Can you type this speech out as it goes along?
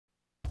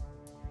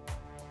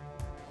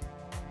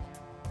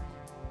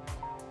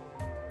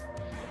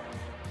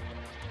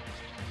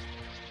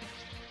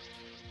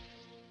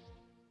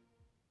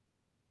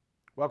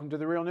Welcome to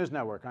the Real News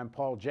Network. I'm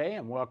Paul Jay,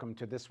 and welcome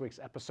to this week's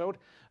episode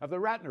of the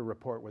Ratner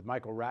Report with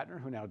Michael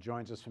Ratner, who now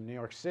joins us from New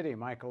York City.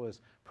 Michael is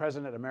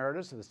President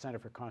Emeritus of the Center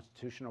for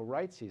Constitutional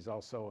Rights. He's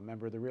also a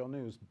member of the Real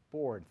News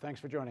Board.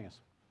 Thanks for joining us.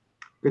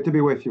 Good to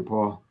be with you,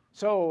 Paul.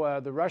 So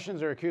the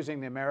Russians are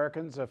accusing the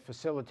Americans of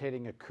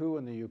facilitating a coup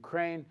in the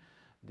Ukraine.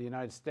 The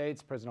United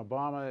States, President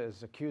Obama,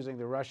 is accusing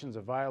the Russians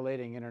of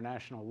violating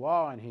international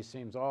law, and he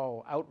seems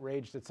all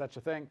outraged at such a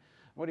thing.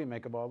 What do you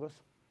make of all this?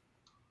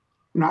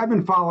 I've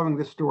been following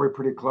this story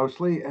pretty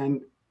closely,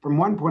 and from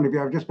one point of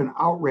view, I've just been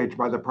outraged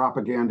by the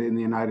propaganda in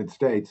the United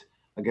States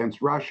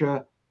against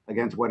Russia,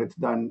 against what it's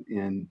done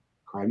in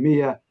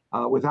Crimea,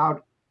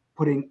 without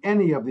putting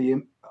any of the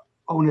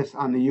onus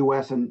on the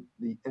U.S. and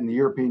the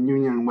European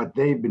Union and what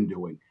they've been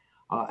doing.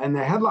 And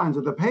the headlines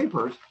of the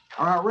papers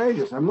are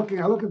outrageous. I look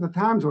at the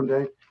Times one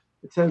day.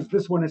 It says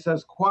it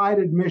says, quiet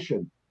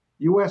admission.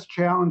 U.S.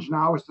 challenge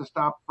now is to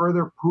stop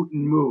further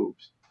Putin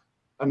moves.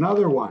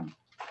 Another one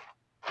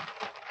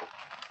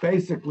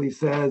basically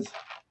says,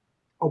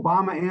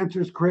 Obama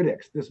answers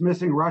critics,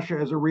 dismissing Russia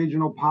as a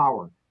regional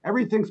power.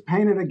 Everything's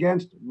painted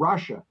against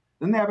Russia.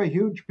 Then they have a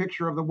huge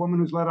picture of the woman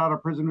who's let out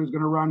of prison who's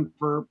going to run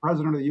for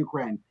president of the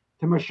Ukraine,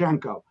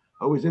 Tymoshenko,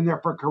 who was in there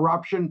for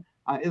corruption,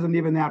 isn't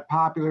even that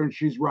popular, and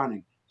she's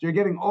running. So you're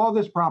getting all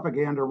this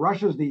propaganda.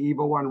 Russia's the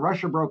evil one.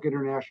 Russia broke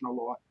international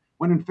law.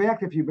 When in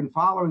fact, if you've been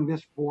following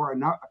this for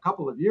a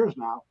couple of years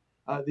now,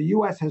 the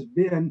U.S. has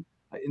been,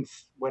 in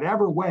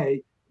whatever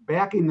way,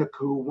 backing the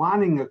coup,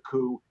 wanting a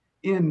coup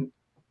in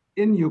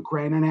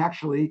Ukraine, and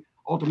actually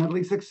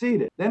ultimately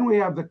succeeded. Then we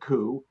have the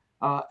coup,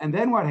 and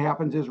then what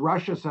happens is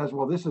Russia says,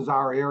 well, this is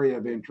our area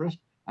of interest,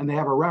 and they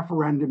have a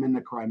referendum in the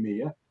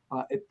Crimea,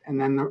 and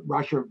then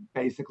Russia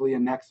basically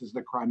annexes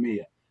the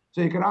Crimea.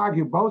 So you could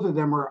argue both of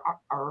them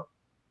are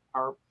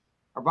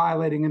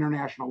violating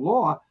international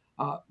law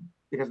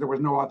because there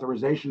was no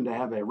authorization to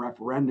have a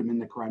referendum in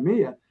the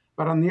Crimea.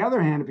 But on the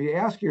other hand, if you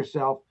ask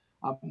yourself,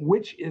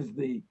 which is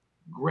the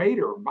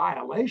greater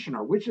violation,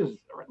 or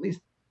at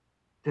least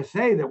to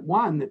say that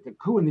the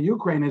coup in the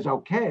Ukraine is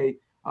okay,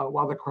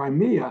 while the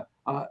Crimea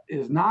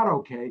is not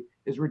okay,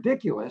 is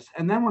ridiculous.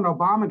 And then when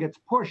Obama gets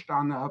pushed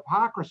on the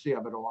hypocrisy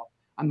of it all,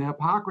 on the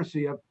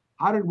hypocrisy of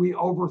how did we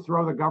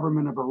overthrow the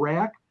government of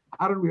Iraq?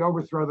 How did we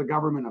overthrow the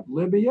government of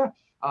Libya?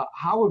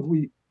 How have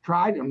we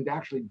tried and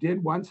actually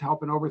did once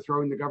help in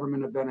overthrowing the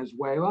government of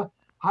Venezuela?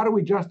 How do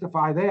we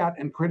justify that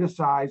and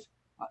criticize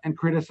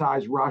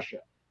Russia?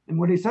 And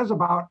what he says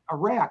about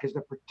Iraq is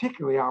the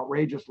particularly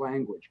outrageous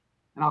language.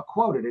 And I'll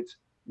quote it.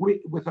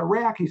 With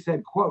Iraq, he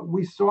said, quote,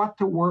 we sought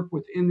to work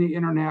within the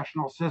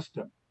international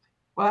system.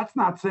 Well, that's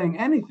not saying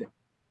anything.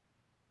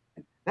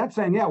 That's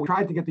saying, yeah, we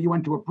tried to get the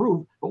UN to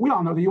approve, but we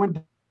all know the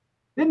UN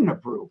didn't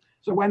approve.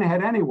 So went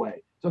ahead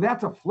anyway. So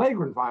that's a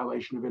flagrant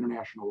violation of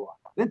international law.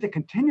 Then to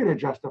continue to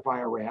justify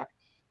Iraq,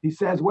 he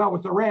says, well,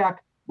 with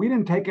Iraq, we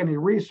didn't take any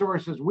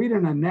resources, we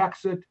didn't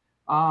annex it,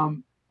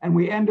 and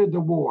we ended the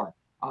war.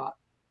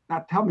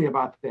 Now tell me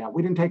about that.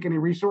 We didn't take any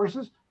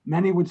resources.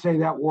 Many would say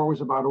that war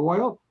was about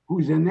oil.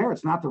 Who's in there?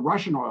 It's not the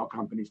Russian oil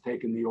companies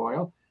taking the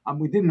oil.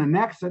 We didn't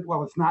annex it.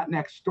 Well, it's not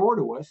next door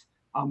to us.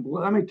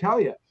 Let me tell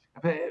you,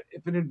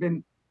 if it had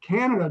been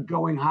Canada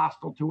going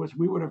hostile to us,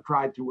 we would have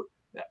tried to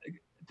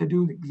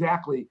do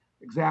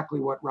exactly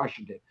what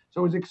Russia did.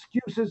 So his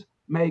excuses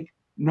make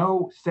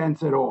no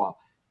sense at all.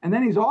 And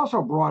then he's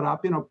also brought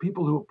up,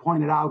 people who have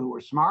pointed out, who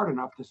are smart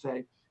enough to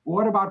say, well,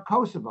 what about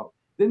Kosovo?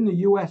 Didn't the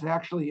U.S.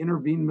 actually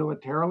intervene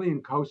militarily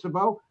in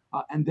Kosovo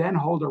and then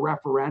hold a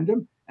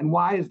referendum? And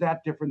why is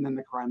that different than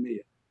the Crimea?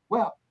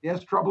 Well, he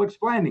has trouble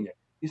explaining it.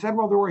 He said,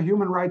 well, there were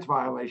human rights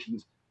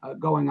violations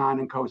going on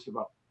in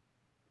Kosovo.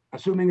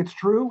 Assuming it's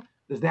true,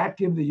 does that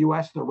give the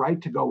U.S. the right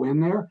to go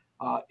in there,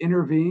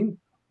 intervene,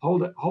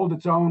 hold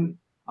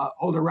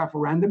a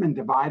referendum and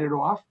divide it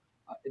off?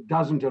 It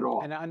doesn't at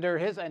all. And under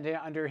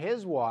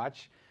his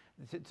watch,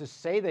 to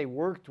say they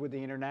worked with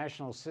the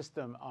international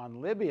system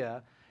on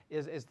Libya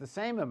is the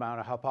same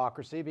amount of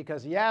hypocrisy,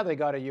 because yeah, they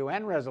got a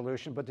UN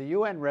resolution, but the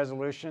UN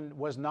resolution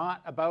was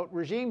not about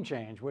regime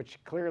change, which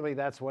clearly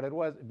that's what it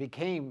was,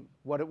 became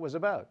what it was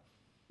about.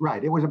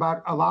 Right. It was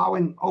about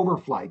allowing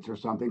overflights or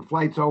something,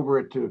 flights over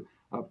it to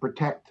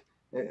protect.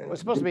 It was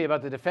supposed to be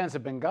about the defense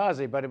of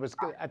Benghazi, but it was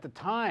at the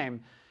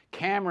time,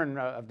 Cameron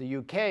of the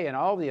UK and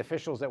all the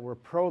officials that were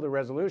pro the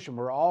resolution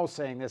were all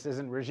saying this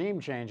isn't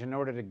regime change in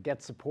order to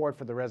get support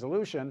for the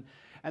resolution.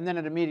 And then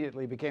it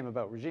immediately became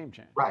about regime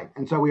change. Right.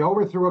 And so we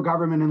overthrew a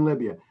government in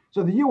Libya.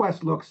 So the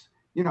U.S. looks,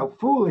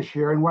 foolish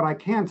here. And what I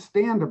can't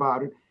stand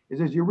about it is,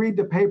 as you read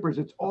the papers,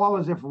 it's all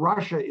as if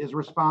Russia is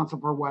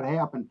responsible for what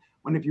happened.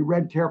 When if you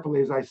read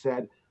carefully, as I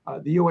said,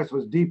 the U.S.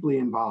 was deeply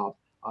involved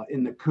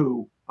in the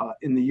coup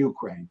in the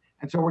Ukraine.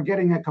 And so we're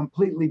getting a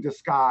completely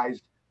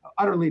disguised,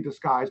 utterly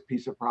disguised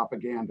piece of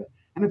propaganda.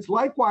 And it's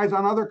likewise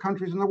on other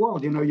countries in the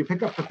world. You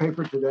pick up the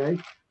paper today.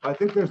 I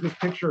think there's this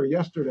picture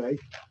yesterday,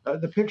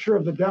 the picture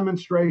of the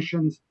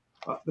demonstrations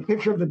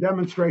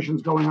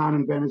going on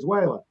in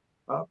Venezuela,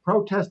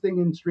 protesting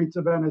in streets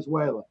of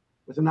Venezuela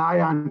with an eye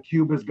on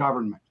Cuba's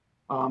government.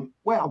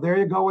 Well, there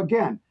you go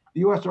again. The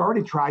U.S.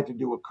 already tried to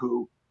do a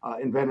coup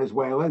in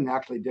Venezuela, and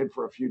actually did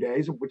for a few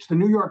days, which the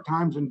New York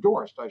Times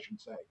endorsed, I should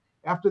say.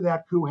 After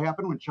that coup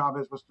happened, when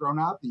Chavez was thrown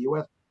out,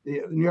 the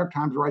New York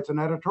Times writes an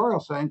editorial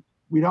saying,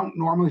 we don't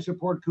normally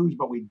support coups,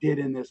 but we did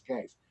in this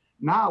case.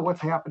 Now, what's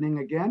happening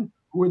again?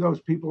 Who are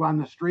those people on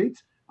the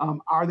streets?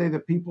 Are they the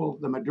people,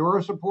 the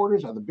Maduro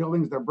supporters? Are the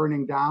buildings they're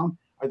burning down?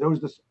 Are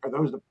those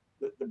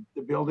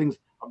the buildings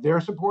of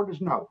their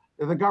supporters? No,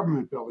 they're the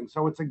government buildings.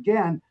 So it's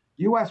again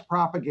U.S.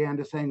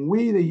 propaganda saying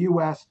we, the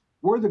U.S.,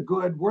 we're the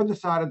good, we're the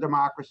side of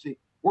democracy,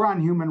 we're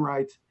on human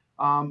rights,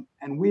 and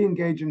we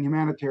engage in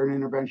humanitarian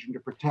intervention to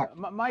protect.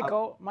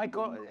 Michael,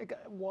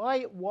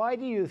 why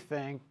do you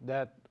think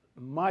that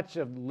much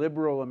of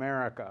liberal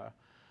America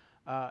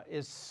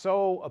is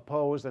so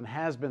opposed and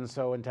has been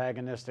so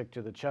antagonistic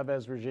to the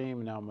Chavez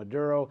regime, now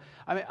Maduro?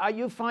 I mean,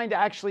 you find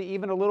actually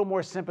even a little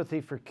more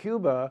sympathy for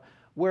Cuba,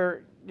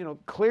 where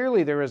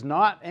clearly there is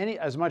not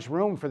as much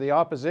room for the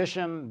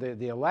opposition.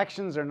 The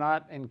elections are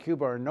not in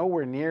Cuba, are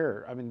nowhere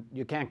near. I mean,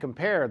 you can't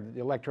compare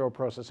the electoral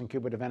process in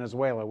Cuba to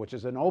Venezuela, which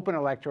is an open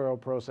electoral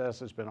process.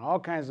 There's been all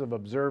kinds of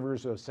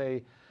observers who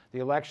say the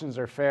elections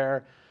are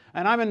fair.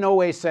 And I'm in no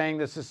way saying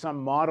this is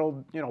some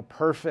modeled,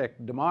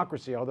 perfect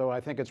democracy, although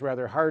I think it's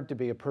rather hard to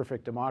be a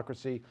perfect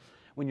democracy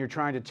when you're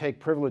trying to take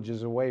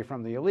privileges away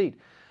from the elite.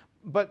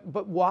 But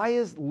why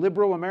is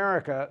liberal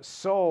America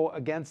so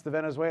against the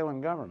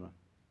Venezuelan government?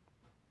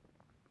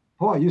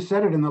 Paul, you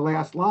said it in the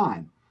last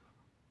line.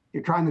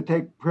 You're trying to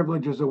take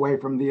privileges away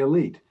from the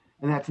elite.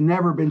 And that's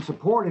never been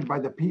supported by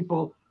the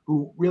people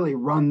who really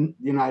run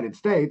the United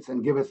States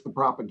and give us the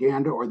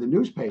propaganda or the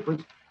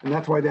newspapers. And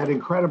that's why that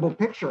incredible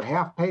picture,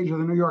 half page of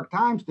the New York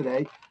Times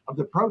today, of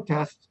the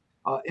protests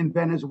in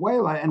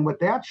Venezuela, and what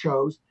that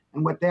shows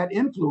and what that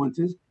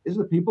influences is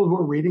the people who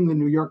are reading the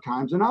New York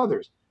Times and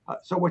others.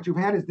 So what you've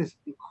had is this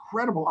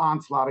incredible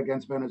onslaught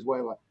against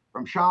Venezuela,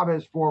 from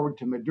Chavez forward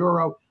to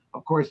Maduro.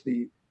 Of course,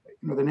 the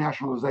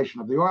nationalization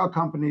of the oil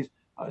companies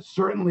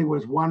certainly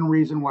was one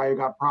reason why you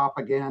got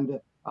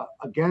propaganda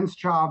against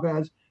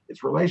Chavez.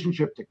 Its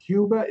relationship to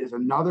Cuba is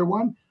another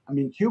one. I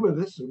mean, Cuba,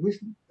 this is at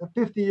least a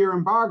 50-year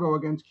embargo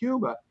against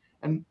Cuba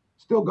and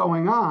still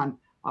going on.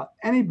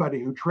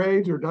 Anybody who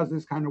trades or does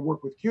this kind of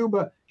work with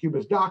Cuba,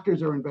 Cuba's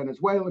doctors are in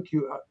Venezuela,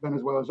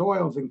 Venezuela's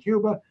oil's in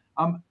Cuba.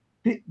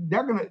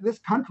 This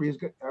country is,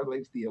 or at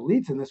least the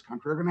elites in this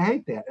country are going to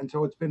hate that. And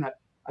so it's been a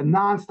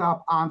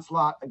nonstop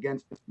onslaught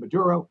against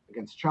Maduro,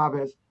 against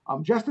Chavez,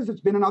 just as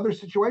it's been in other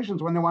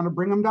situations when they want to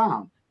bring them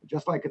down,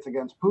 just like it's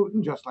against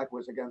Putin, just like it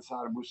was against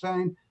Saddam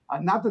Hussein.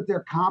 Not that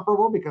they're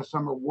comparable, because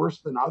some are worse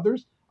than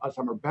others,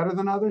 some are better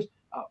than others,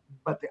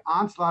 but the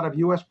onslaught of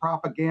U.S.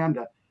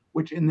 propaganda,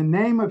 which in the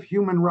name of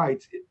human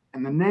rights,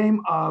 in the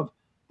name of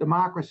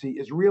democracy,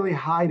 is really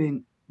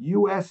hiding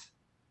U.S.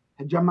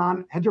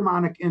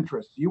 hegemonic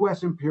interests,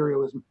 U.S.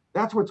 imperialism.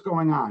 That's what's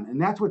going on,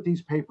 and that's what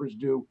these papers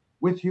do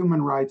with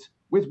human rights,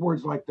 with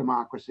words like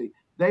democracy.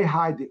 They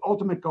hide the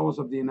ultimate goals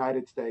of the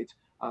United States,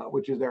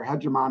 which is their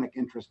hegemonic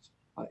interests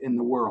in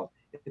the world.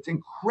 It's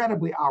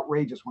incredibly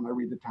outrageous when I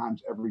read the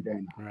Times every day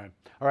now. All right.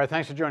 All right.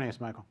 Thanks for joining us,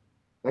 Michael.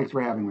 Thanks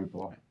for having me,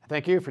 Paul.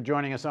 Thank you for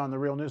joining us on the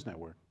Real News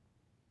Network.